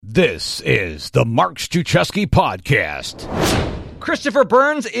This is the Mark Struczewski Podcast. Christopher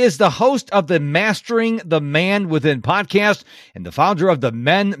Burns is the host of the Mastering the Man Within podcast and the founder of the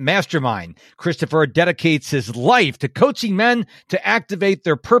Men Mastermind. Christopher dedicates his life to coaching men to activate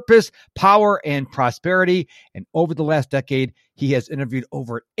their purpose, power, and prosperity. And over the last decade, he has interviewed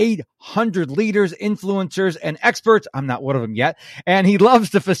over 800 leaders, influencers, and experts. I'm not one of them yet. And he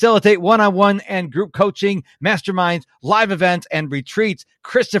loves to facilitate one-on-one and group coaching, masterminds, live events, and retreats.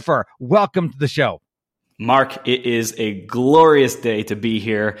 Christopher, welcome to the show. Mark, it is a glorious day to be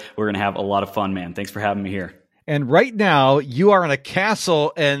here. We're going to have a lot of fun, man. Thanks for having me here. And right now, you are in a castle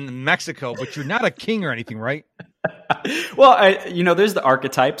in Mexico, but you're not a king or anything, right? Well, there's the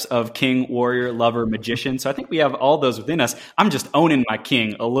archetypes of king, warrior, lover, magician. So I think we have all those within us. I'm just owning my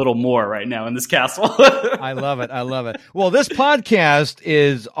king a little more right now in this castle. I love it. I love it. Well, this podcast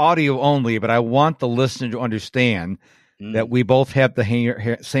is audio only, but I want the listener to understand that we both have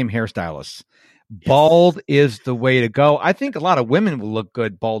the same hairstylists. Bald is the way to go. I think a lot of women will look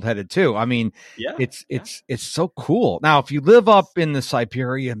good bald-headed too. I mean, it's so cool. Now, if you live up in the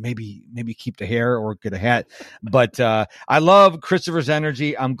Siberia, maybe keep the hair or get a hat. But I love Christopher's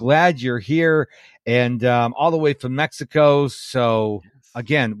energy. I'm glad you're here and all the way from Mexico. So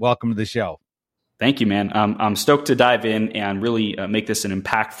again, welcome to the show. Thank you, man. I'm stoked to dive in and really make this an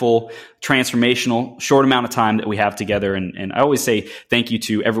impactful, transformational, short amount of time that we have together. And I always say thank you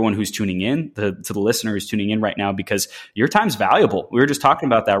to everyone who's tuning in, to the listener who's tuning in right now, because your time's valuable. We were just talking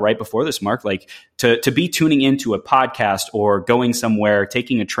about that right before this, Mark, like to be tuning into a podcast or going somewhere,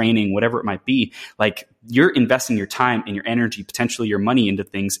 taking a training, whatever it might be, like you're investing your time and your energy, potentially your money into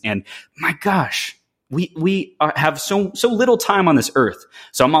things. And my gosh, we have so little time on this earth.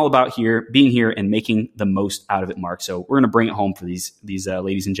 So I'm all about being here and making the most out of it, Mark. So we're going to bring it home for these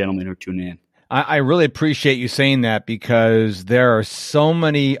ladies and gentlemen who are tuning in. I really appreciate you saying that because there are so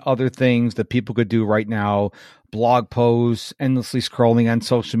many other things that people could do right now, blog posts, endlessly scrolling on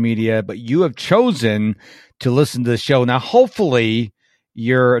social media, but you have chosen to listen to the show. Now, hopefully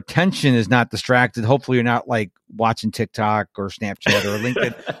your attention is not distracted. Hopefully you're not like watching TikTok or Snapchat or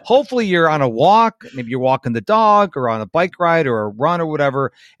LinkedIn. Hopefully you're on a walk. Maybe you're walking the dog or on a bike ride or a run or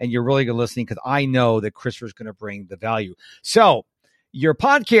whatever. And you're really good listening because I know that Christopher's going to bring the value. So your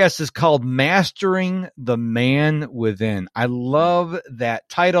podcast is called Mastering the Man Within. I love that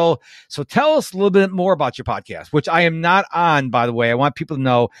title. So tell us a little bit more about your podcast, which I am not on, by the way. I want people to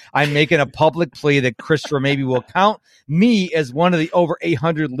know I'm making a public plea that Christopher maybe will count me as one of the over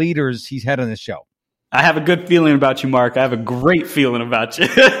 800 leaders he's had on the show. I have a good feeling about you, Mark. I have a great feeling about you.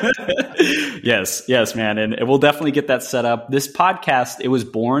 Yes, man. And we'll definitely get that set up. This podcast, it was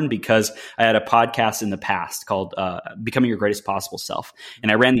born because I had a podcast in the past called Becoming Your Greatest Possible Self. And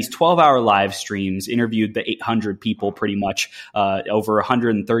I ran these 12-hour live streams, interviewed the 800 people pretty much, over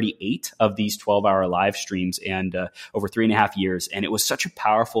 138 of these 12-hour live streams and over 3.5 years. And it was such a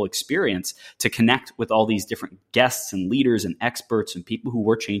powerful experience to connect with all these different guests and leaders and experts and people who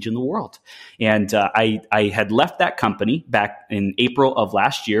were changing the world. And I had left that company back in April of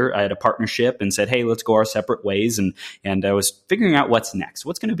last year. I had a partnership and said, hey, let's go our separate ways. And I was figuring out what's next.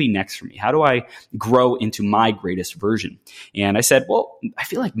 What's going to be next for me? How do I grow into my greatest version? And I said, well, I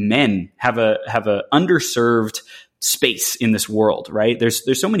feel like men have a underserved space in this world, right?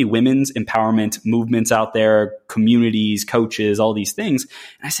 There's so many women's empowerment movements out there, communities, coaches, all these things.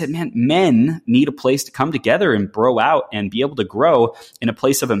 And I said, man, men need a place to come together and bro out and be able to grow in a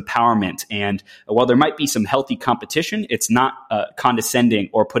place of empowerment. And while there might be some healthy competition, it's not condescending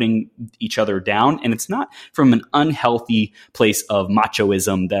or putting each other down. And it's not from an unhealthy place of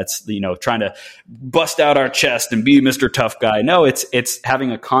machoism that's, trying to bust out our chest and be Mr. Tough Guy. No, it's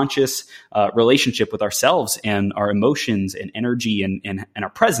having a conscious relationship with ourselves and our emotions and energy and our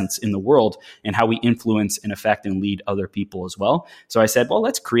presence in the world and how we influence and affect and lead other people as well. So I said, well,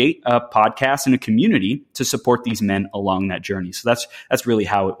 let's create a podcast and a community to support these men along that journey. So that's really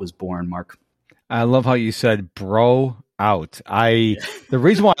how it was born, Mark. I love how you said bro out. The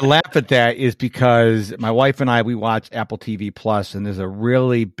reason why I laugh at that is because my wife and I, we watch Apple TV Plus, and there's a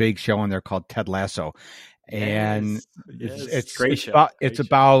really big show in there called Ted Lasso. And it's great show. It's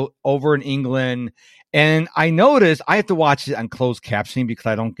about over in England. And I noticed I have to watch it on closed captioning because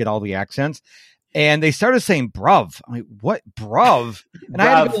I don't get all the accents. And they started saying bruv. I'm like, what? Bruv? And I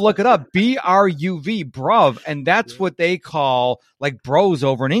had to go look it up. BRUV, bruv. And that's what they call like bros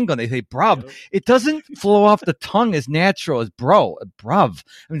over in England. They say bruv. Yep. It doesn't flow off the tongue as natural as bruv.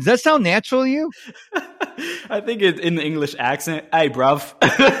 I mean, does that sound natural to you? I think it's in the English accent. Hey, bruv.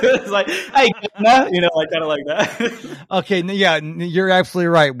 It's like, hey, like kind of like that. Okay, yeah, you're absolutely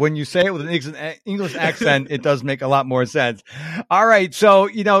right. When you say it with an English accent, it does make a lot more sense. All right, so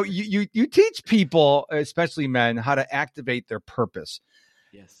you teach people, especially men, how to activate their purpose.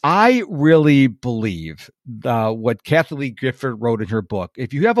 Yes. I really believe what Kathy Lee Gifford wrote in her book.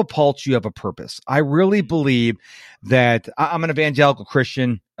 If you have a pulse, you have a purpose. I really believe that I'm an evangelical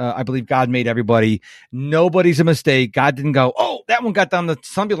Christian. I believe God made everybody. Nobody's a mistake. God didn't go, oh, that one got down the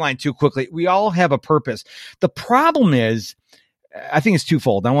assembly line too quickly. We all have a purpose. The problem is, I think it's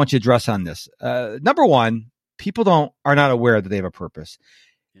twofold. I want you to address on this. Number one, people are not aware that they have a purpose.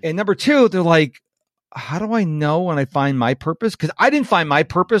 Yes. And number two, they're like, how do I know when I find my purpose? Because I didn't find my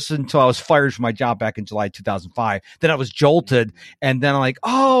purpose until I was fired from my job back in July 2005. Then I was jolted. And then I'm like,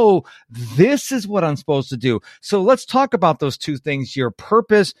 oh, this is what I'm supposed to do. So let's talk about those two things. Your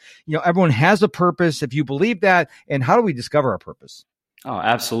purpose, everyone has a purpose. If you believe that, and how do we discover our purpose? Oh,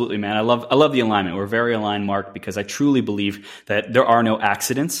 absolutely, man. I love the alignment. We're very aligned, Mark, because I truly believe that there are no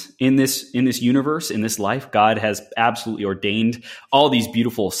accidents in this universe, in this life. God has absolutely ordained all these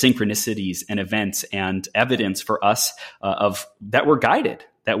beautiful synchronicities and events and evidence for us of that we're guided,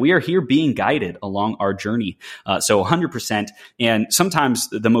 that we are here being guided along our journey. So 100%. And sometimes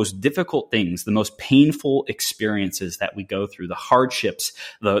the most difficult things, the most painful experiences that we go through, the hardships,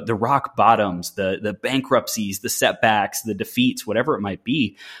 the rock bottoms, the bankruptcies, the setbacks, the defeats, whatever it might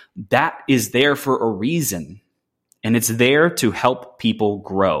be, that is there for a reason. And it's there to help people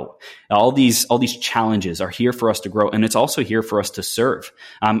grow. All these challenges are here for us to grow, and it's also here for us to serve.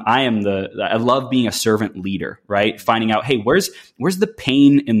 I love being a servant leader, right? Finding out, hey, where's the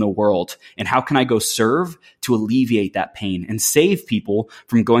pain in the world, and how can I go serve to alleviate that pain and save people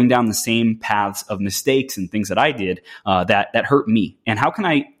from going down the same paths of mistakes and things that I did that hurt me? And how can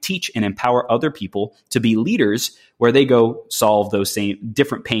I teach and empower other people to be leaders where they go solve those same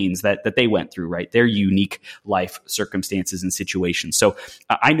different pains that they went through, right? Their unique life circumstances and situations. So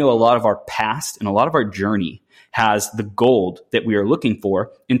I know a lot of our past and a lot of our journey has the gold that we are looking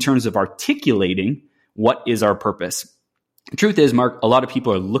for in terms of articulating what is our purpose. The truth is, Mark, a lot of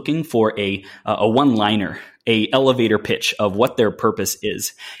people are looking for a one-liner, a elevator pitch of what their purpose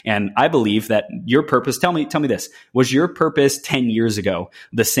is. And I believe that your purpose, tell me this, was your purpose 10 years ago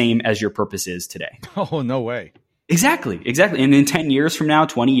the same as your purpose is today? Oh, no way. Exactly. And in 10 years from now,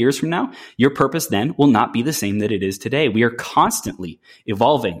 20 years from now, your purpose then will not be the same that it is today. We are constantly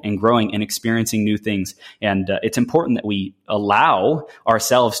evolving and growing and experiencing new things. And it's important that we allow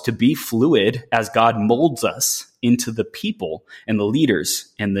ourselves to be fluid as God molds us into the people and the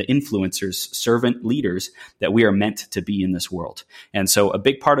leaders and the influencers, servant leaders that we are meant to be in this world. And so a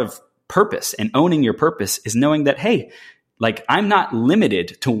big part of purpose and owning your purpose is knowing that, hey, like I'm not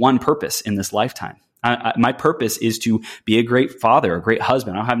limited to one purpose in this lifetime. My purpose is to be a great father, a great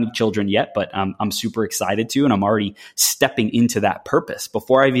husband. I don't have any children yet, but I'm super excited to, and I'm already stepping into that purpose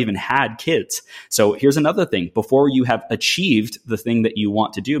before I've even had kids. So here's another thing. Before you have achieved the thing that you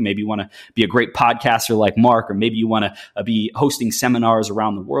want to do, maybe you want to be a great podcaster like Mark, or maybe you want to be hosting seminars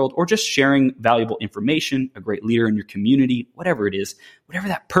around the world, or just sharing valuable information, a great leader in your community, whatever it is, whatever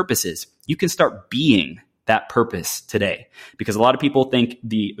that purpose is, you can start being that purpose today. Because a lot of people think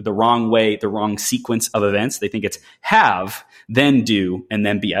the wrong way, the wrong sequence of events. They think it's have, then do, and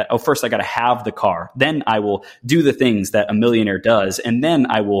then be. Oh, first I got to have the car. Then I will do the things that a millionaire does. And then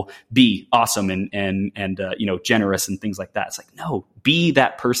I will be awesome and generous and things like that. It's like, no, be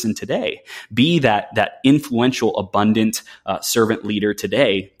that person today. Be that influential, abundant servant leader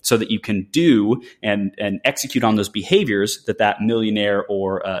today, so that you can do and execute on those behaviors that millionaire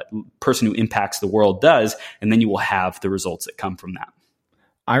or person who impacts the world does. And then you will have the results that come from that.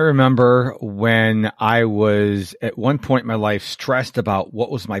 I remember when I was at one point in my life stressed about what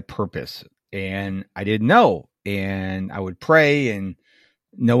was my purpose, and I didn't know, and I would pray and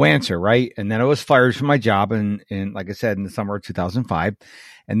no answer, right? And then I was fired from my job in like I said, in the summer of 2005.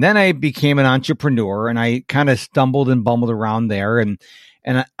 And then I became an entrepreneur, and I kind of stumbled and bumbled around there, and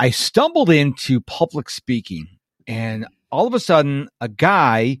I stumbled into public speaking. And all of a sudden, a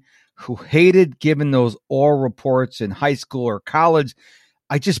guy who hated giving those oral reports in high school or college,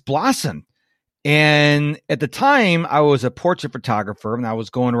 I just blossomed. And at the time, I was a portrait photographer, and I was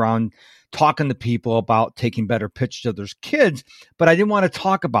going around talking to people about taking better pictures of their kids, but I didn't want to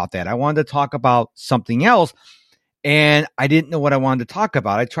talk about that. I wanted to talk about something else, and I didn't know what I wanted to talk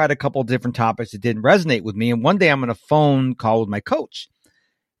about. I tried a couple of different topics that didn't resonate with me, and one day I'm on a phone call with my coach,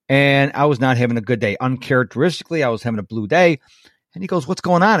 and I was not having a good day. Uncharacteristically, I was having a blue day. And he goes, what's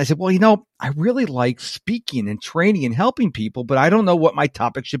going on? I said, well, I really like speaking and training and helping people, but I don't know what my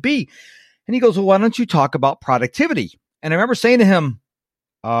topic should be. And he goes, well, why don't you talk about productivity? And I remember saying to him,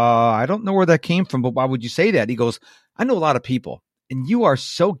 I don't know where that came from, but why would you say that? He goes, I know a lot of people, and you are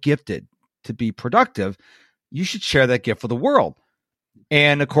so gifted to be productive. You should share that gift with the world.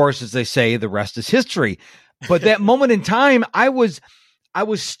 And of course, as they say, the rest is history. But that moment in time, I was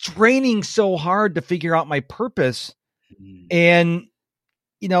straining so hard to figure out my purpose. And,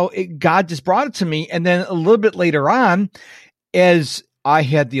 God just brought it to me. And then a little bit later on, as I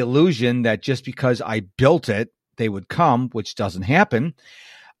had the illusion that just because I built it, they would come, which doesn't happen.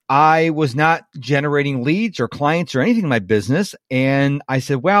 I was not generating leads or clients or anything in my business. And I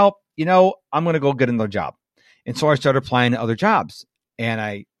said, well, I'm going to go get another job. And so I started applying to other jobs, and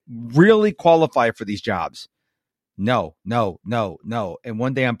I really qualify for these jobs. No. And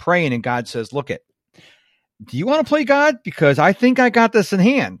one day I'm praying and God says, look it, do you want to play God? Because I think I got this in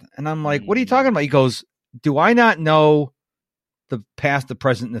hand. And I'm like, what are you talking about? He goes, do I not know the past, the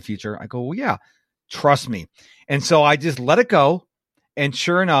present, and the future? I go, well, yeah, trust me. And so I just let it go. And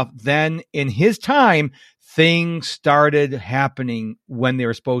sure enough, then in his time, things started happening when they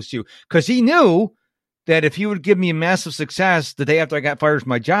were supposed to, because he knew that if he would give me a massive success the day after I got fired from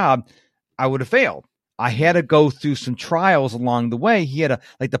my job, I would have failed. I had to go through some trials along the way. He had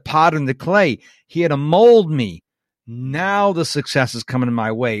like the pot and the clay. He had to mold me. Now the success is coming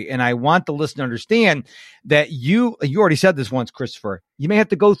my way. And I want the listener to understand that you already said this once, Christopher, you may have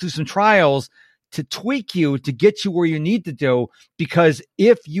to go through some trials to tweak you, to get you where you need to do, because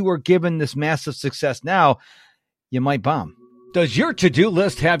if you are given this massive success now, you might bomb. Does your to-do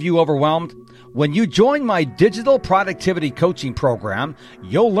list have you overwhelmed? When you join my digital productivity coaching program,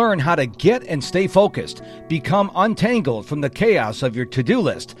 you'll learn how to get and stay focused, become untangled from the chaos of your to-do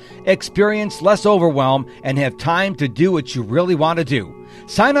list, experience less overwhelm, and have time to do what you really want to do.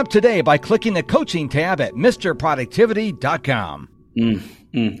 Sign up today by clicking the coaching tab at mrproductivity.com.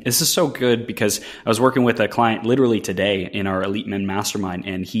 This is so good, because I was working with a client literally today in our Elite Men Mastermind,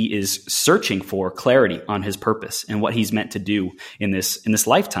 and he is searching for clarity on his purpose and what he's meant to do in this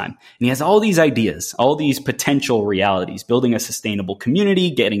lifetime. And he has all these ideas, all these potential realities: building a sustainable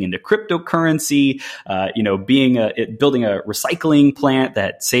community, getting into cryptocurrency, building a recycling plant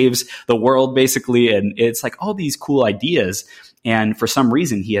that saves the world, basically. And it's like all these cool ideas. And for some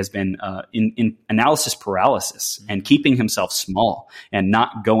reason, he has been in analysis paralysis and keeping himself small and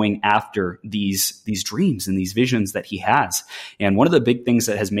not going after these dreams and these visions that he has. And one of the big things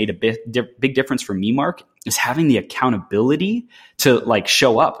that has made a big difference for me, Mark, is having the accountability to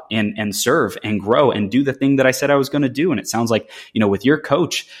show up and serve and grow and do the thing that I said I was going to do. And it sounds like, with your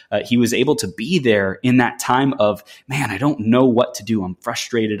coach, he was able to be there in that time of, man, I don't know what to do. I'm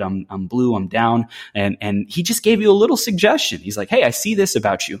frustrated. I'm blue. I'm down. And he just gave you a little suggestion. He's like, hey, I see this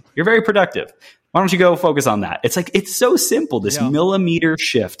about you. You're very productive. Why don't you go focus on that? It's like, it's so simple, this millimeter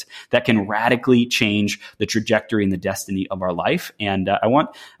shift that can radically change the trajectory and the destiny of our life. And I want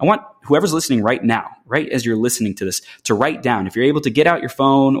whoever's listening right now, right as you're listening to this, to write down, if you're able to get out your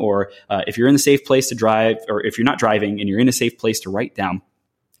phone, or if you're in a safe place to drive, or if you're not driving and you're in a safe place to write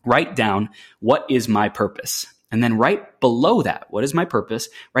down, what is my purpose? And then right below that, what is my purpose?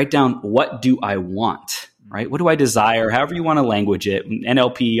 Write down, what do I want? Right? What do I desire? However you want to language it,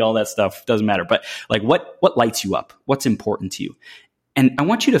 NLP, all that stuff, doesn't matter. But what lights you up? What's important to you? And I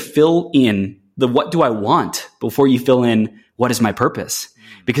want you to fill in the what do I want before you fill in what is my purpose.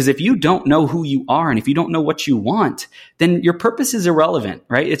 Because if you don't know who you are, and if you don't know what you want, then your purpose is irrelevant,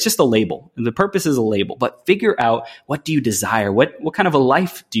 right? It's just a label. The purpose is a label. But figure out, what do you desire? What kind of a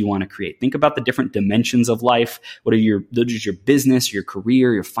life do you want to create? Think about the different dimensions of life. What does your business, your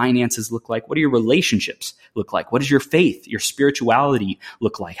career, your finances look like? What do your relationships look like? What does your faith, your spirituality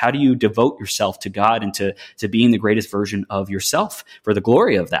look like? How do you devote yourself to God and to being the greatest version of yourself for the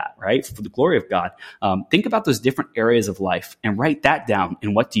glory of that, right? For the glory of God. Think about those different areas of life and write that down.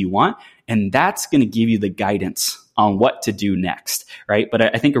 And what do you want? And that's going to give you the guidance on what to do next, right?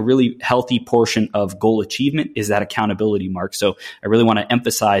 But I think a really healthy portion of goal achievement is that accountability, Mark. So I really want to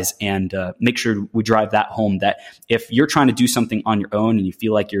emphasize and make sure we drive that home, that if you're trying to do something on your own and you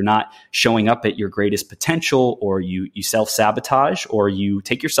feel like you're not showing up at your greatest potential, or you self-sabotage, or you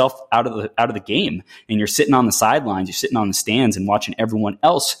take yourself out of the game and you're sitting on the sidelines, you're sitting on the stands and watching everyone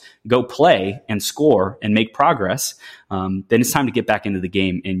else go play and score and make progress, then it's time to get back into the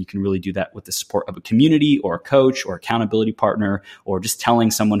game. And you can really do that with the support of a community or a coach or accountability partner, or just telling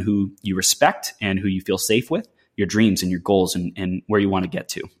someone who you respect and who you feel safe with your dreams and your goals and where you want to get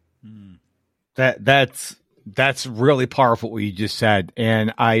to. That's really powerful what you just said.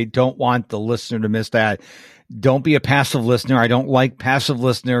 And I don't want the listener to miss that. Don't be a passive listener. I don't like passive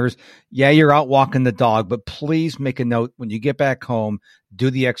listeners. Yeah, you're out walking the dog, but please make a note when you get back home. do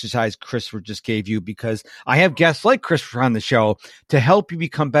the exercise Christopher just gave you, because I have guests like Christopher on the show to help you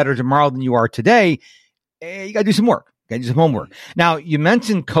become better tomorrow than you are today. You got to do some work. Got to do some homework. Now, you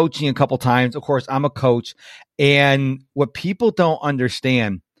mentioned coaching a couple times. Of course, I'm a coach. And what people don't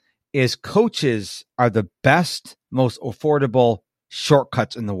understand is coaches are the best, most affordable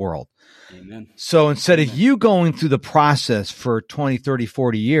shortcuts in the world. Amen. So instead of you going through the process for 20, 30,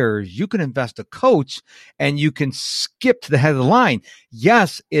 40 years, you can invest a coach and you can skip to the head of the line.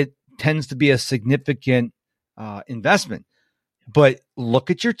 Yes, it tends to be a significant investment, but look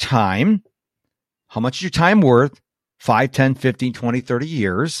at your time. How much is your time worth? 5, 10, 15, 20, 30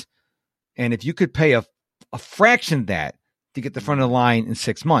 years. And if you could pay a fraction of that to get the front of the line in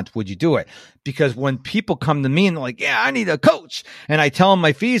 6 months, would you do it? Because when people come to me and they're like, yeah, I need a coach, and I tell them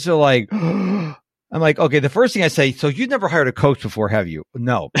my fees are like, I'm like, okay, the first thing I say, so you've never hired a coach before, have you?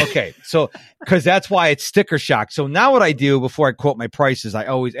 No. Okay. So, because that's why it's sticker shock. So now what I do before I quote my prices, I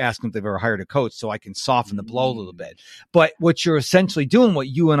always ask them if they've ever hired a coach so I can soften the blow a little bit. But what you're essentially doing, what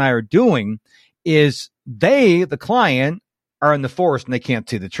you and I are doing, is they, the client, are in the forest and they can't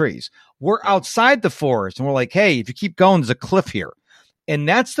see the trees. We're outside the forest and we're like, hey, if you keep going, there's a cliff here. And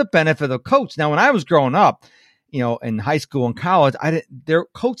that's the benefit of a coach. Now, when I was growing up, in high school and college, their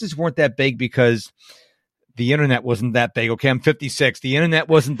coaches weren't that big because the internet wasn't that big. Okay, I'm 56. The internet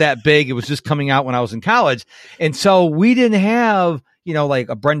wasn't that big. It was just coming out when I was in college. And so we didn't have, like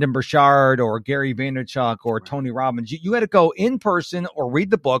a Brendan Burchard or Gary Vaynerchuk or Tony Robbins. You had to go in person or read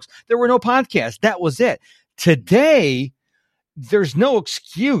the books. There were no podcasts. That was it. Today, there's no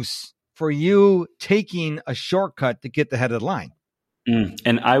excuse for you taking a shortcut to get the head of the line.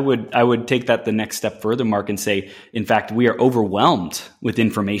 And I would take that the next step further, Mark, and say, in fact, we are overwhelmed with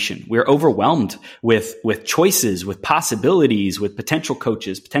information. We are overwhelmed with choices, with possibilities, with potential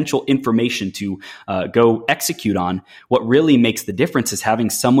coaches, potential information to go execute on. What really makes the difference is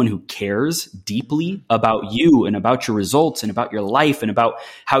having someone who cares deeply about you and about your results and about your life and about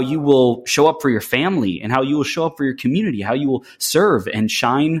how you will show up for your family and how you will show up for your community, how you will serve and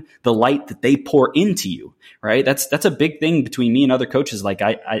shine the light that they pour into you. Right. That's a big thing between me and other coaches. Like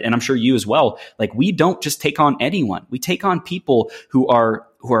I and I'm sure you as well. Like, we don't just take on anyone. We take on people who are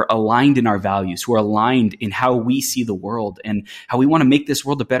aligned in our values, who are aligned in how we see the world and how we want to make this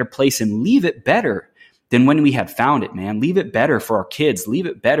world a better place and leave it better than when we had found it, man. Leave it better for our kids, leave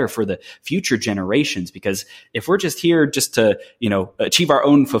it better for the future generations. Because if we're just here just to, achieve our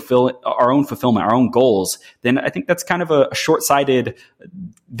own fulfillment, our own goals, then I think that's kind of a short-sighted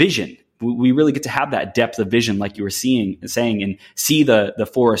vision. We really get to have that depth of vision, like you were saying, and see the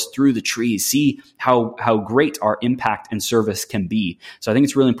forest through the trees, see how great our impact and service can be. So I think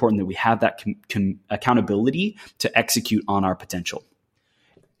it's really important that we have that accountability to execute on our potential.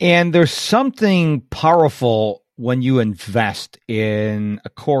 And there's something powerful when you invest in a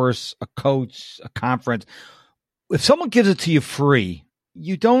course, a coach, a conference. If someone gives it to you free,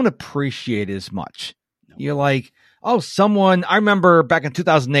 you don't appreciate it as much. No. You're like, oh, I remember back in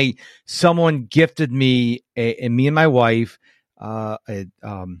 2008, someone gifted me and me and my wife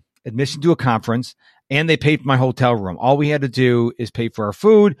admission to a conference, and they paid for my hotel room. All we had to do is pay for our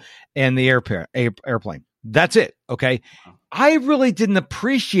food and the airplane. That's it. Okay. I really didn't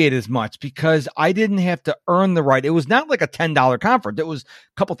appreciate it as much because I didn't have to earn the right. It was not like a $10 conference. It was a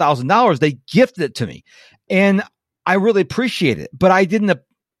couple $1,000. They gifted it to me, and I really appreciated it, but I didn't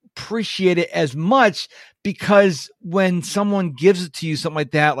appreciate it as much because when someone gives it to you, something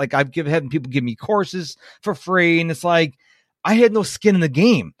like that, like I've had people give me courses for free, and it's like I had no skin in the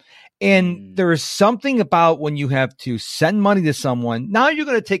game. And there is something about when you have to send money to someone, now you're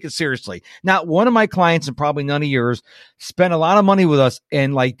going to take it seriously. Not one of my clients, and probably none of yours, spent a lot of money with us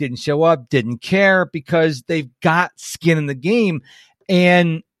and didn't show up, didn't care, because they've got skin in the game.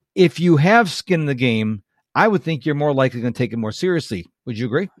 And if you have skin in the game, I would think you're more likely going to take it more seriously. Would you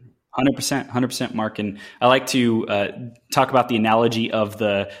agree? 100%, Mark. And I like to talk about the analogy of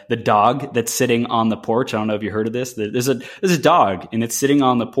the dog that's sitting on the porch. I don't know if you heard of this. There's a dog, and it's sitting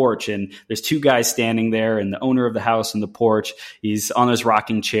on the porch, and there's two guys standing there, and the owner of the house on the porch, he's on his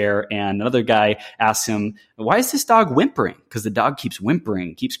rocking chair, and another guy asks him, why is this dog whimpering? Because the dog keeps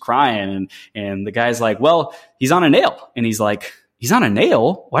whimpering, keeps crying, and the guy's like, well, he's on a nail. And he's like, he's on a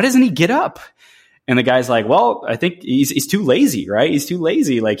nail? Why doesn't he get up? And the guy's like, well, I think he's too lazy, right? He's too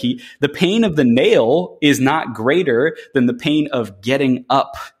lazy. Like the pain of the nail is not greater than the pain of getting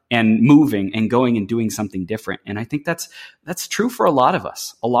up and moving and going and doing something different. And I think that's true for a lot of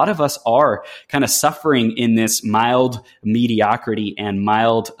us. A lot of us are kind of suffering in this mild mediocrity and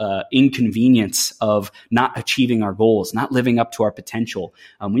mild inconvenience of not achieving our goals, not living up to our potential.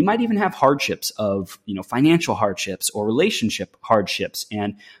 We might even have hardships of, financial hardships or relationship hardships.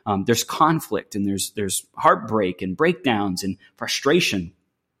 And there's conflict and there's heartbreak and breakdowns and frustration.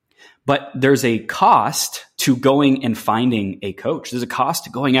 But there's a cost to going and finding a coach. There's a cost to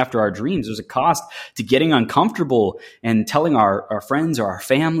going after our dreams. There's a cost to getting uncomfortable and telling our friends or our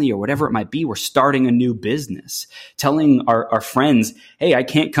family or whatever it might be, we're starting a new business. Telling our friends, hey, I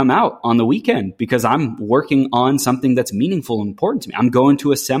can't come out on the weekend because I'm working on something that's meaningful and important to me. I'm going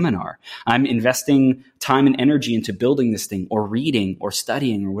to a seminar. I'm investing time and energy into building this thing or reading or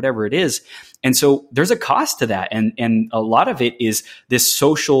studying or whatever it is. And so there's a cost to that. And a lot of it is this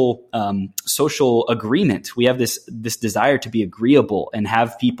social agreement. We have this desire to be agreeable and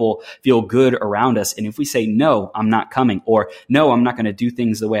have people feel good around us. And if we say, no, I'm not coming, or no, I'm not going to do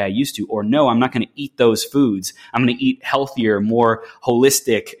things the way I used to, or no, I'm not going to eat those foods. I'm going to eat healthier, more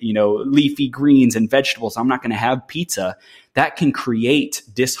holistic, leafy greens and vegetables. I'm not going to have pizza. That can create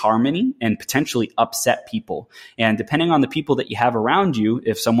disharmony and potentially upset people. And depending on the people that you have around you,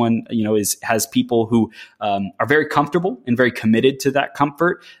 if someone, has people who are very comfortable and very committed to that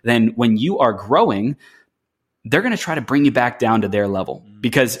comfort, then when you are growing, they're going to try to bring you back down to their level,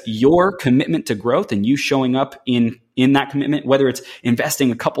 because your commitment to growth and you showing up in that commitment, whether it's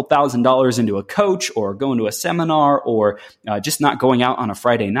investing a couple $1,000s into a coach or going to a seminar or just not going out on a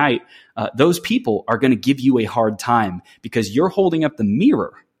Friday night, those people are going to give you a hard time because you're holding up the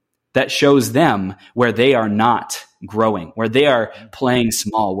mirror that shows them where they are not growing, where they are playing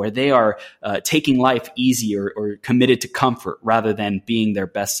small, where they are taking life easy or committed to comfort rather than being their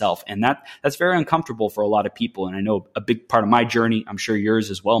best self. And that's very uncomfortable for a lot of people. And I know a big part of my journey, I'm sure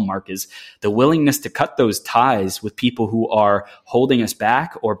yours as well, Mark, is the willingness to cut those ties with people who are holding us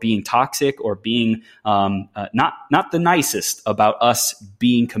back or being toxic or being not the nicest about us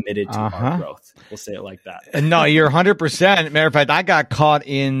being committed to our growth. We'll say it like that. No, you're 100%. Matter of fact, I got caught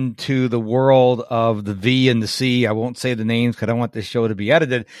into the world of the V and the C. I won't say the names because I don't want this show to be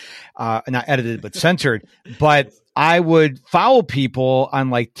edited, not edited, but censored. But I would follow people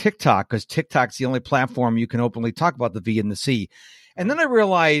on like TikTok, because TikTok's the only platform you can openly talk about the V and the C. And then I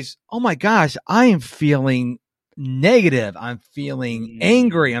realized, oh my gosh, I am feeling negative. I'm feeling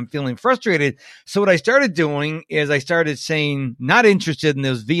angry. I'm feeling frustrated. So what I started doing is I started saying, not interested in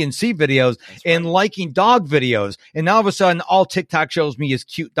those V and C videos and liking dog videos. And all of a sudden, all TikTok shows me is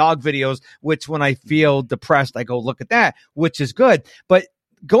cute dog videos, which when I feel depressed, I go look at that, which is good. But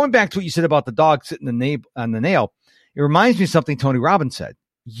going back to what you said about the dog sitting on the nail, it reminds me of something Tony Robbins said.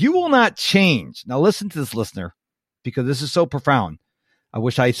 You will not change. Now listen to this, listener, because this is so profound. I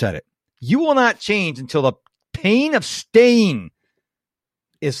wish I said it. You will not change until the pain of staying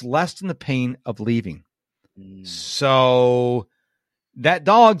is less than the pain of leaving. So that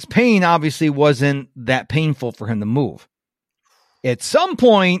dog's pain obviously wasn't that painful for him to move. At some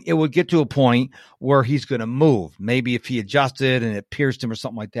point, it would get to a point where he's going to move. Maybe if he adjusted and it pierced him or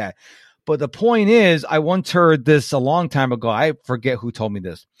something like that. But the point is, I once heard this a long time ago. I forget who told me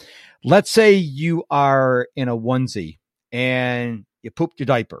this. Let's say you are in a onesie and you pooped your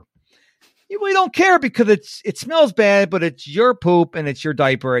diaper. You really don't care because it smells bad, but it's your poop and it's your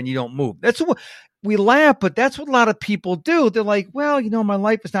diaper and you don't move. That's what we laugh, but that's what a lot of people do. They're like, well, my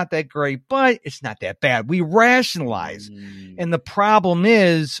life is not that great, but it's not that bad. We rationalize. And the problem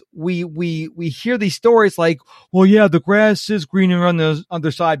is we hear these stories like, well, yeah, the grass is greener on the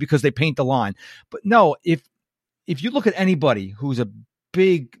other side because they paint the lawn. But no, if you look at anybody who's a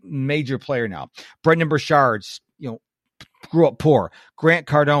big major player now, Brendan Burchard's, grew up poor. Grant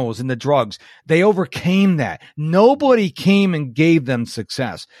Cardone was in the drugs. They overcame that. Nobody came and gave them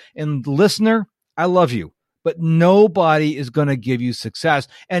success. And listener, I love you, but nobody is going to give you success.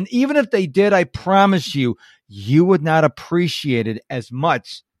 And even if they did, I promise you, you would not appreciate it as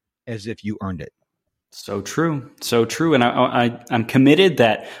much as if you earned it. So true. So true. And I'm committed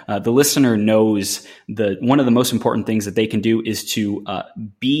that the listener knows one of the most important things that they can do is to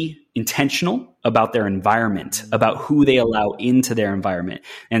be intentional about their environment, about who they allow into their environment.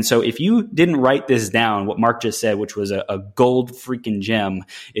 And so if you didn't write this down, what Mark just said, which was a gold freaking gem,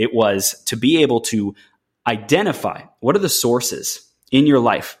 it was to be able to identify what are the sources. in your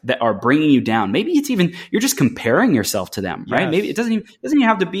life that are bringing you down. Maybe it's even, you're just comparing yourself to them, right? Yes. Maybe it doesn't even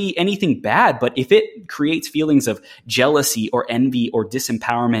have to be anything bad, but if it creates feelings of jealousy or envy or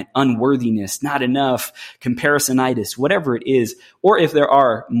disempowerment, unworthiness, not enough, comparisonitis, whatever it is, or if there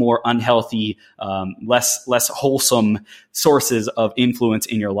are more unhealthy, less wholesome sources of influence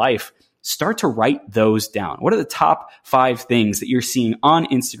in your life, start to write those down. What are the top 5 things that you're seeing on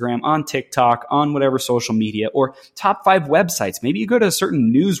Instagram, on TikTok, on whatever social media, or top 5 websites? Maybe you go to a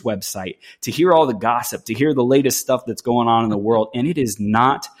certain news website to hear all the gossip, to hear the latest stuff that's going on in the world, and it is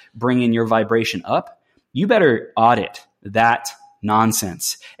not bringing your vibration up. You better audit that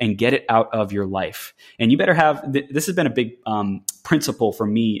nonsense and get it out of your life. And you better have, this has been a big principle for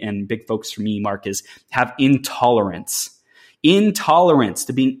me and big focus for me, Mark, is have intolerance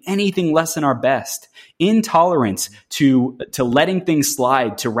to being anything less than our best, intolerance to letting things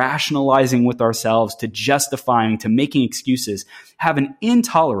slide, to rationalizing with ourselves, to justifying, to making excuses. Have an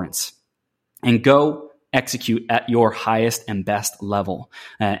intolerance and go execute at your highest and best level,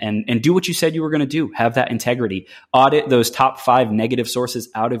 and do what you said you were going to do. Have that integrity. Audit those top 5 negative sources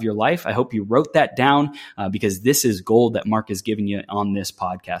out of your life. I hope you wrote that down because this is gold that Mark has given you on this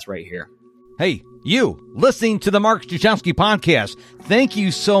podcast right here. Hey, you listening to the Mark Struczewski podcast. Thank you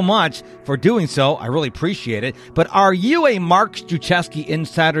so much for doing so. I really appreciate it. But are you a Mark Struczewski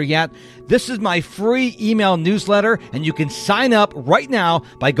insider yet? This is my free email newsletter, and you can sign up right now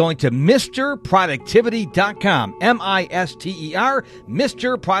by going to MrProductivity.com.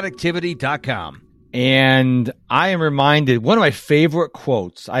 MISTER, MrProductivity.com. And I am reminded, one of my favorite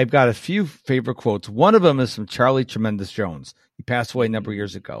quotes, I've got a few favorite quotes. One of them is from Charlie Tremendous Jones. He passed away a number of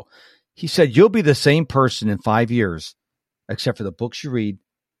years ago. He said, you'll be the same person in 5 years, except for the books you read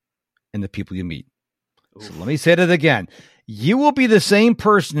and the people you meet. Oof. So let me say that again. You will be the same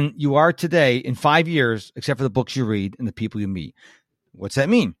person you are today in 5 years, except for the books you read and the people you meet. What's that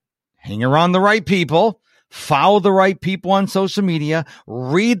mean? Hang around the right people, follow the right people on social media,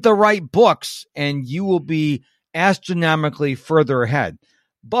 read the right books, and you will be astronomically further ahead.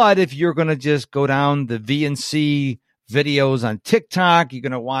 But if you're going to just go down the VNC videos on TikTok, you're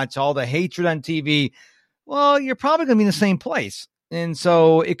going to watch all the hatred on TV, well, you're probably going to be in the same place. And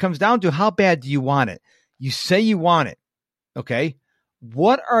so it comes down to, how bad do you want it? You say you want it. Okay.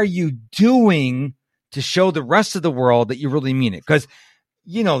 What are you doing to show the rest of the world that you really mean it? Because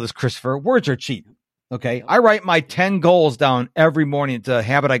you know this, Christopher, words are cheap. Okay. I write my 10 goals down every morning. It's a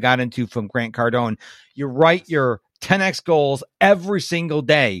habit I got into from Grant Cardone. You write your 10X goals every single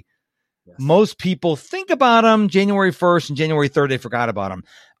day. Yes. Most people think about them January 1st and January 3rd. They forgot about them.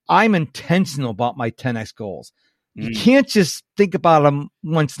 I'm intentional about my 10X goals. You can't just think about them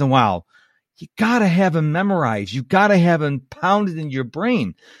once in a while. You got to have them memorized. You got to have them pounded in your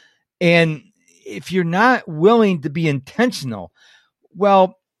brain. And if you're not willing to be intentional,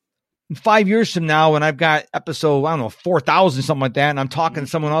 well, 5 years from now, when I've got episode, 4,000, something like that, and I'm talking to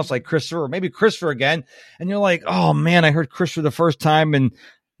someone else like Christopher, or maybe Christopher again, and you're like, oh man, I heard Christopher the first time and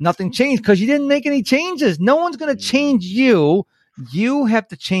nothing changed because you didn't make any changes. No one's going to change you. You have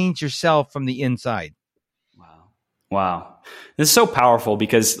to change yourself from the inside. Wow. This is so powerful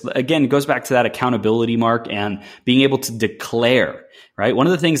because, again, it goes back to that accountability, Mark, and being able to declare, right? One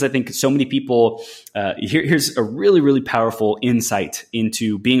of the things I think so many people, here's a really, really powerful insight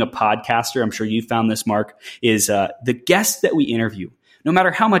into being a podcaster. I'm sure you found this, Mark, is the guests that we interview, no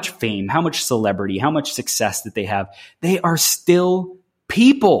matter how much fame, how much celebrity, how much success that they have, they are still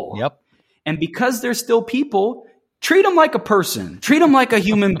people. Yep. And because they're still people, treat them like a person. Treat them like a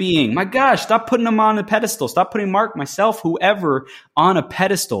human being. My gosh, stop putting them on a pedestal. Stop putting Mark, myself, whoever on a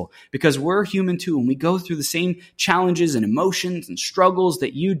pedestal, because we're human too. And we go through the same challenges and emotions and struggles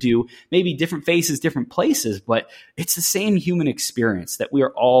that you do, maybe different faces, different places, but it's the same human experience that we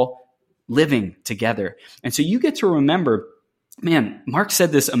are all living together. And so you get to remember, man, Mark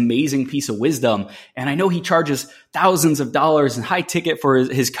said this amazing piece of wisdom, and I know he charges thousands of dollars and high ticket for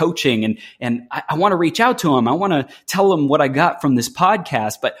his coaching, and I want to reach out to him. I want to tell him what I got from this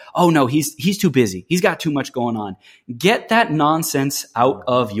podcast, but oh no, he's too busy. He's got too much going on. Get that nonsense out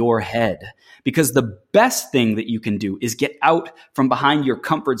of your head, because the best thing that you can do is get out from behind your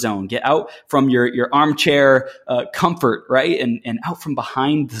comfort zone, get out from your armchair comfort, right? And out from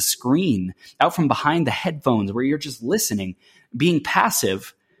behind the screen, out from behind the headphones where you're just listening, being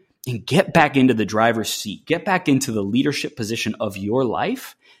passive, and get back into the driver's seat, get back into the leadership position of your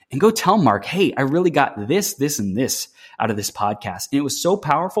life, and go tell Mark, hey, I really got this, this, and this out of this podcast. And it was so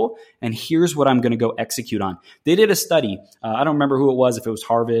powerful. And here's what I'm going to go execute on. They did a study. I don't remember who it was, if it was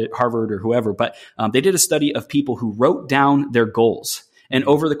Harvard or whoever, but they did a study of people who wrote down their goals. And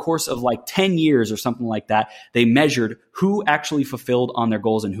over the course of like 10 years or something like that, they measured who actually fulfilled on their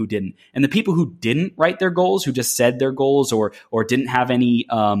goals and who didn't. And the people who didn't write their goals, who just said their goals or didn't have any,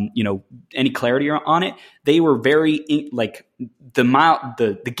 any clarity on it, they were very like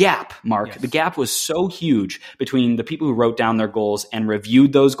the gap, Mark, yes. The gap was so huge between the people who wrote down their goals and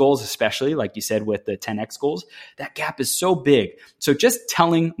reviewed those goals, especially like you said with the 10X goals. That gap is so big. So just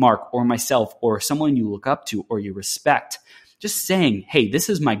telling Mark or myself or someone you look up to or you respect, just saying, hey, this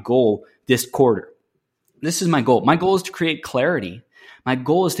is my goal this quarter. This is my goal. My goal is to create clarity. My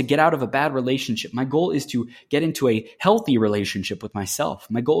goal is to get out of a bad relationship. My goal is to get into a healthy relationship with myself.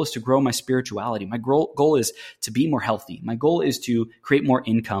 My goal is to grow my spirituality. My goal is to be more healthy. My goal is to create more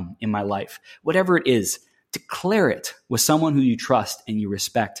income in my life. Whatever it is, declare it with someone who you trust and you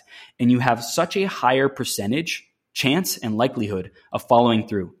respect, and you have such a higher percentage, chance, and likelihood of following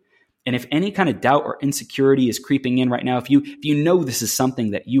through. And if any kind of doubt or insecurity is creeping in right now, if you know this is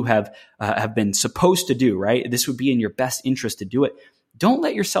something that you have been supposed to do, right? This would be in your best interest to do it. Don't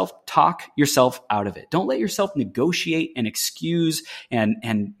let yourself talk yourself out of it. Don't let yourself negotiate and excuse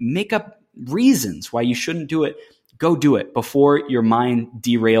and make up reasons why you shouldn't do it. Go do it before your mind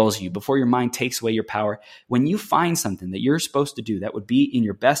derails you, before your mind takes away your power. When you find something that you're supposed to do that would be in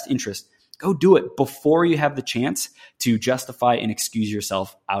your best interest, go do it before you have the chance to justify and excuse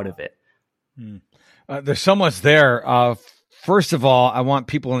yourself out of it. There's so much there. First of all, I want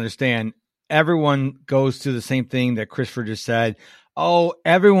people to understand everyone goes through the same thing that Christopher just said. Oh,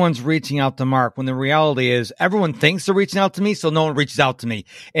 everyone's reaching out to Mark, when the reality is everyone thinks they're reaching out to me, so no one reaches out to me.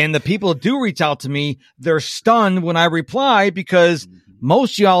 And the people that do reach out to me, they're stunned when I reply because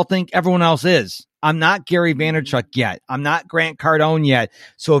most of y'all think everyone else is. I'm not Gary Vaynerchuk yet. I'm not Grant Cardone yet.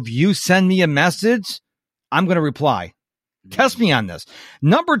 So if you send me a message, I'm going to reply. Test me on this.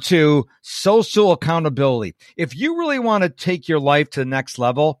 Number 2, social accountability. If you really want to take your life to the next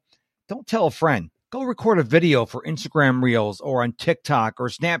level, don't tell a friend. Go record a video for Instagram Reels or on TikTok or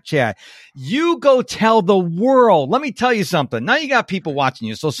Snapchat. You go tell the world. Let me tell you something. Now you got people watching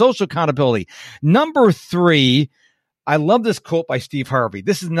you. So social accountability. Number 3, I love this quote by Steve Harvey.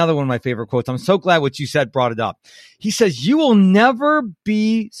 This is another one of my favorite quotes. I'm so glad what you said brought it up. He says, you will never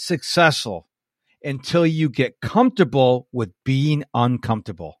be successful until you get comfortable with being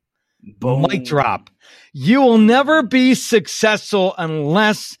uncomfortable. Boom. Mic drop. You will never be successful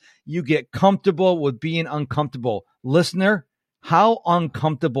unless you get comfortable with being uncomfortable. Listener, how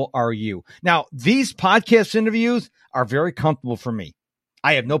uncomfortable are you? Now, these podcast interviews are very comfortable for me.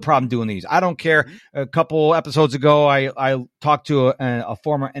 I have no problem doing these. I don't care. A couple episodes ago, I talked to a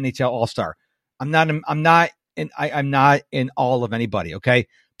former NHL All-Star. I'm not in all of anybody. Okay.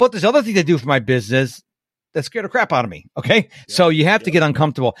 But there's other things I do for my business that scared the crap out of me. Okay. Yeah, so you have to get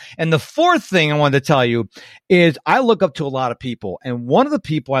uncomfortable. And the 4th thing I wanted to tell you is I look up to a lot of people. And one of the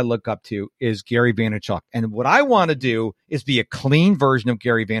people I look up to is Gary Vaynerchuk. And what I want to do is be a clean version of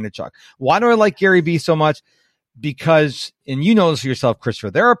Gary Vaynerchuk. Why do I like Gary V so much? Because, and you know this for yourself,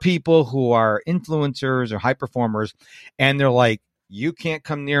 Christopher, there are people who are influencers or high performers, and they're like, you can't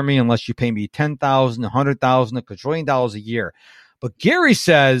come near me unless you pay me $10,000, $100,000, $1 quadrillion a year. But Gary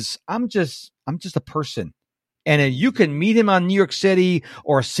says, I'm just a person. And you can meet him on New York City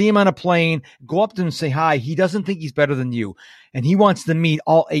or see him on a plane, go up to him and say hi. He doesn't think he's better than you. And he wants to meet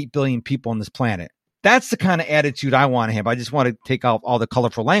all 8 billion people on this planet. That's the kind of attitude I want to have. I just want to take out all the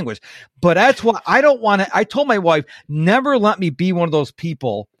colorful language. But that's what I don't want to. I told my wife, never let me be one of those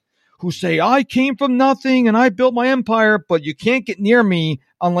people who say, I came from nothing and I built my empire, but you can't get near me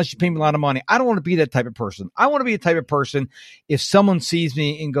unless you pay me a lot of money. I don't want to be that type of person. I want to be a type of person, if someone sees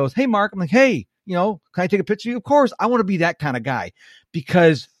me and goes, hey, Mark, I'm like, hey, can I take a picture of you? Of course. I want to be that kind of guy,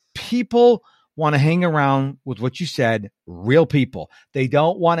 because people want to hang around with, what you said, real people. They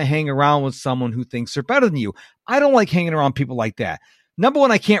don't want to hang around with someone who thinks they're better than you. I don't like hanging around people like that. Number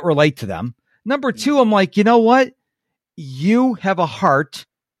 1, I can't relate to them. Number 2, I'm like, you know what? You have a heart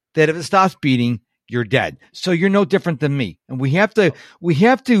that if it stops beating, you're dead. So you're no different than me. And we have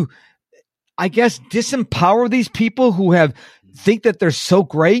to, I guess, disempower these people who think that they're so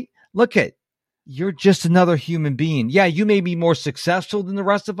great. Look at, you're just another human being. Yeah, you may be more successful than the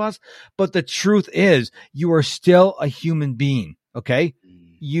rest of us, but the truth is you are still a human being. Okay.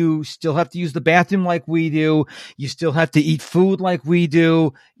 You still have to use the bathroom like we do. You still have to eat food like we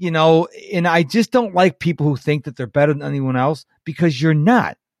do, and I just don't like people who think that they're better than anyone else, because you're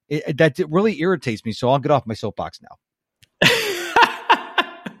not. It really irritates me. So I'll get off my soapbox now.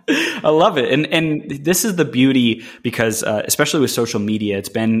 I love it. And this is the beauty because, especially with social media, it's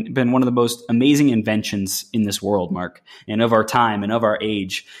been one of the most amazing inventions in this world, Mark, and of our time and of our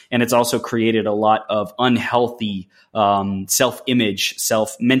age. And it's also created a lot of unhealthy, self-image,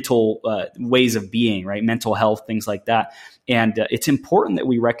 mental ways of being, right? Mental health, things like that. And it's important that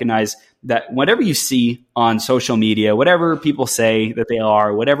we recognize that whatever you see on social media, whatever people say that they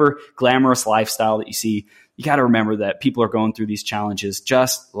are, whatever glamorous lifestyle that you see, you got to remember that people are going through these challenges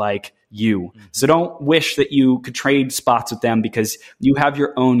just like you. Mm-hmm. So don't wish that you could trade spots with them because you have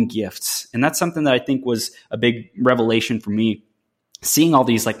your own gifts. And that's something that I think was a big revelation for me. Seeing all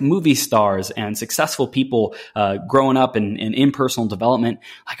these like movie stars and successful people growing up in personal development,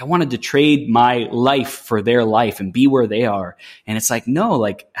 like I wanted to trade my life for their life and be where they are. And it's like, no,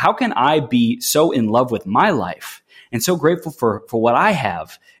 like how can I be so in love with my life and so grateful for what I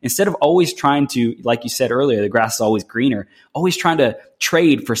have instead of always trying to, like you said earlier, the grass is always greener, always trying to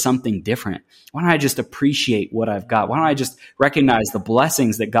trade for something different. Why don't I just appreciate what I've got? Why don't I just recognize the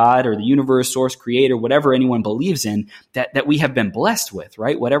blessings that God or the universe, source, creator, whatever anyone believes in, that we have been blessed with,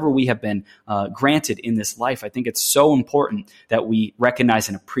 right? Whatever we have been granted in this life. I think it's so important that we recognize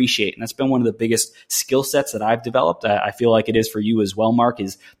and appreciate. And that's been one of the biggest skill sets that I've developed. I feel like it is for you as well, Mark,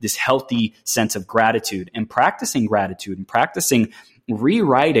 is this healthy sense of gratitude and practicing gratitude and practicing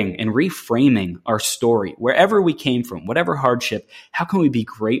rewriting and reframing our story, wherever we came from, whatever hardship, how can we be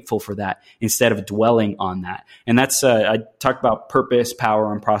grateful for that instead of dwelling on that? And that's, I talked about purpose,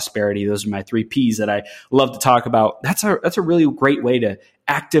 power, and prosperity. Those are my 3 Ps that I love to talk about. That's a really great way to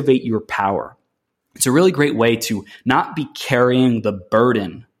activate your power. It's a really great way to not be carrying the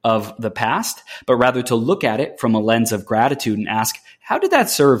burden of the past, but rather to look at it from a lens of gratitude and ask, how did that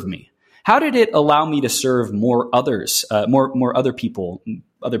serve me? How did it allow me to serve more others, more other people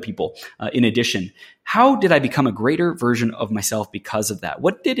in addition? How did I become a greater version of myself because of that?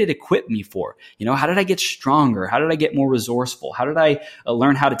 What did it equip me for? How did I get stronger? How did I get more resourceful? How did I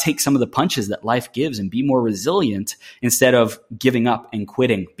learn how to take some of the punches that life gives and be more resilient instead of giving up and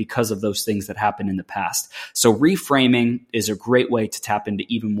quitting because of those things that happened in the past? So reframing is a great way to tap into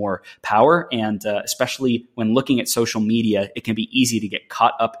even more power. And especially when looking at social media, it can be easy to get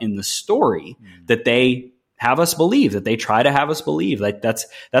caught up in the story that they have us believe, that they try to have us believe. Like that's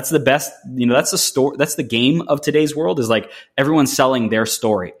the best, that's the story, that's the game of today's world, is like everyone's selling their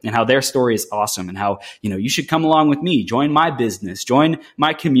story and how their story is awesome and how, you should come along with me, join my business, join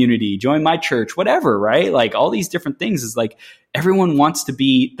my community, join my church, whatever, right? Like all these different things is like everyone wants to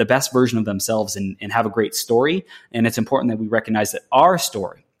be the best version of themselves and have a great story. And it's important that we recognize that our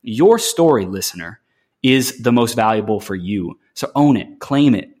story, your story, listener, is the most valuable for you. So own it,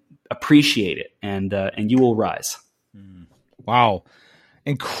 claim it, appreciate it, and you will rise. Wow.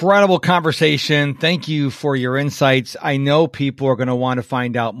 Incredible conversation. Thank you for your insights. I know people are going to want to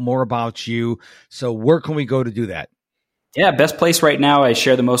find out more about you. So where can we go to do that? Yeah, best place right now, I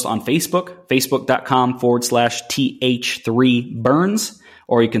share the most on Facebook, facebook.com/TH3Burns.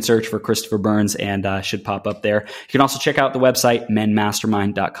 Or you can search for Christopher Burns and should pop up there. You can also check out the website,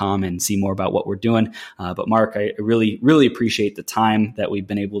 menmastermind.com, and see more about what we're doing. But Mark, I really, really appreciate the time that we've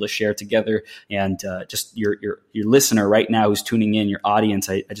been able to share together. And just your listener right now who's tuning in, your audience,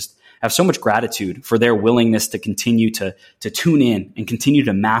 I just have so much gratitude for their willingness to continue to tune in and continue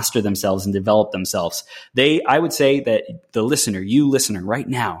to master themselves and develop themselves. I would say that the listener, you listener right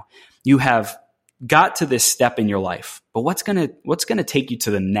now, you have got to this step in your life, but what's going to take you to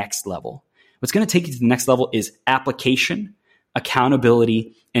the next level? What's going to take you to the next level is application,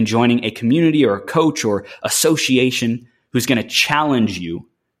 accountability, and joining a community or a coach or association who's going to challenge you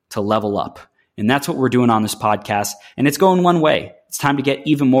to level up. And that's what we're doing on this podcast. And it's going one way. It's time to get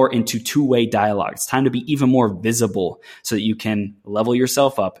even more into two-way dialogue. It's time to be even more visible so that you can level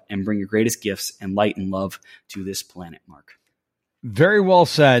yourself up and bring your greatest gifts and light and love to this planet, Mark. Very well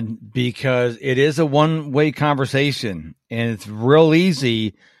said, because it is a one-way conversation, and it's real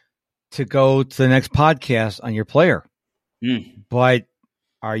easy to go to the next podcast on your player. But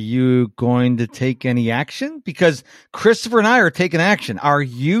are you going to take any action? Because Christopher and I are taking action. Are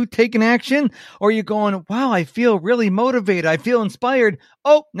you taking action? Or are you going, wow, I feel really motivated. I feel inspired.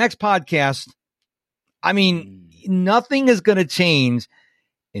 Oh, next podcast. I mean, nothing is going to change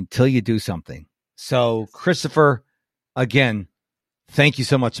until you do something. So, Christopher, again, thank you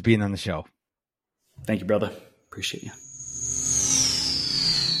so much for being on the show. Thank you, brother. Appreciate you.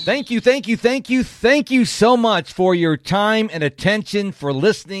 Thank you so much for your time and attention for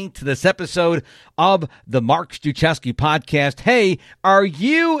listening to this episode of the Mark Struczewski podcast. Hey, are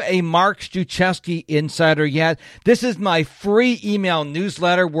you a Mark Struczewski insider yet? This is my free email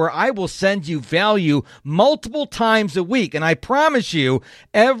newsletter where I will send you value multiple times a week. And I promise you,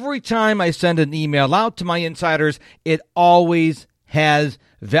 every time I send an email out to my insiders, it always has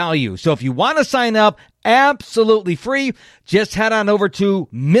value. So if you want to sign up, absolutely free, just head on over to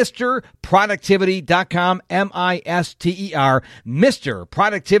MrProductivity.com, MISTER,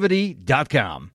 MrProductivity.com.